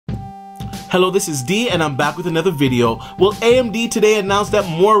Hello, this is D and I'm back with another video. Well, AMD today announced that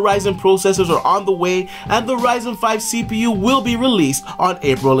more Ryzen processors are on the way and the Ryzen 5 CPU will be released on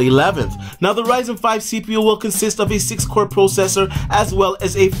April 11th. Now, the Ryzen 5 CPU will consist of a 6-core processor as well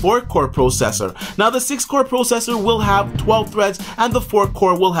as a 4-core processor. Now, the 6-core processor will have 12 threads and the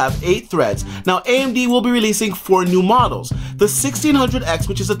 4-core will have 8 threads. Now, AMD will be releasing 4 new models. The 1600X,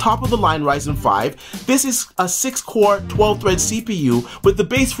 which is the top of the line Ryzen 5, this is a 6-core 12-thread CPU with the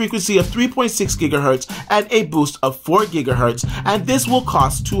base frequency of 3.6 GHz and a boost of 4 GHz, and this will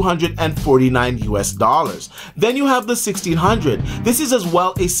cost $249 US. Then you have the 1600. This is as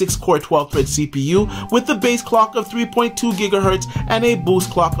well a 6-core 12-thread CPU with the base clock of 3.2 GHz and a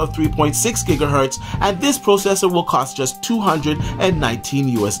boost clock of 3.6 GHz, and this processor will cost just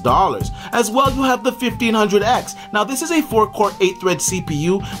 $219 US. As well, you have the 1500X. Now, this is a 4-core 8-thread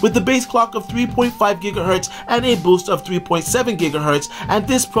CPU with the base clock of 3.5 GHz and a boost of 3.7 GHz, and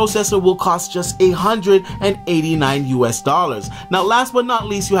this processor will cost just $189 US. Now, last but not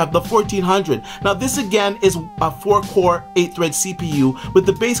least, you have the 1400. Now, this again is a 4-core 8-thread CPU with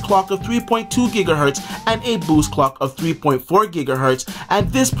the base clock of 3.2 GHz and a boost clock of 3.4 GHz,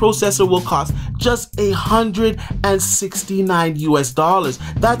 and this processor will cost just $169 US.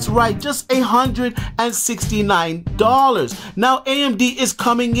 That's right, just $169. Now, AMD is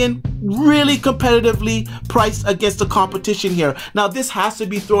coming in really competitively priced against the competition here. Now, this has to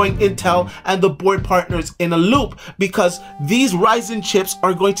be throwing Intel and the board partners in a loop, because these Ryzen chips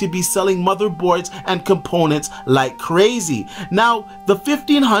are going to be selling motherboards and components like crazy. Now, the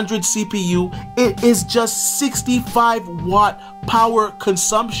 1500 CPU, it is just 65 watt power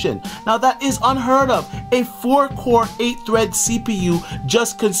consumption. Now, that is unheard of. A 4-core 8-thread CPU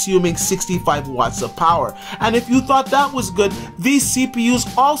just consuming 65 watts of power. And if you thought that was good, these CPUs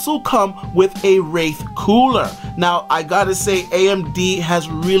also come with a Wraith cooler. Now, I gotta say, AMD has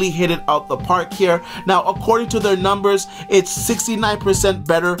really hit it out the park here. Now, according to their numbers, it's 69%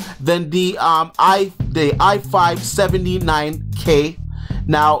 better than the i5-79K.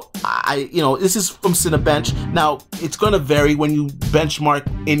 Now, this is from Cinebench. Now, it's going to vary when you benchmark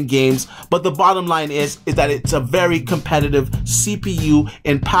in games, but the bottom line is that it's a very competitive CPU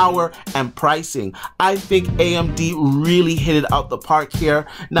in power and pricing. I think AMD really hit it out the park here.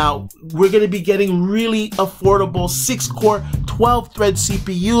 Now, we're going to be getting really affordable 6-core 12-thread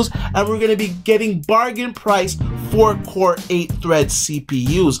CPUs, and we're going to be getting bargain priced 4-core 8-thread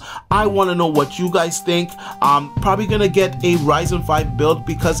CPUs. I want to know what you guys think. I'm probably going to get a Ryzen 5 build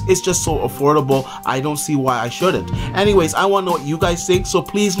because it's just so affordable. I don't see why I shouldn't. Anyways, I want to know what you guys think, so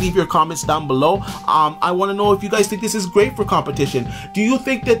please leave your comments down below. I want to know if you guys think this is great for competition. Do you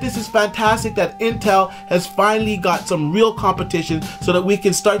think that this is fantastic that Intel has finally got some real competition so that we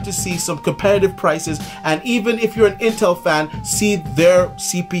can start to see some competitive prices, and even if you're an Intel fan, see their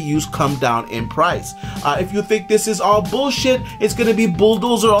CPUs come down in price? If you think this is all bullshit, it's going to be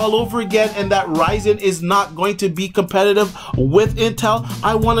bulldozer all over again, and that Ryzen is not going to be competitive with Intel,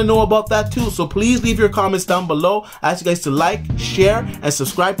 I want to know about that too. So please leave your comments down below. I ask you guys to like, share, and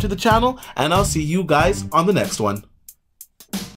subscribe to the channel, and I'll see you guys on the next one.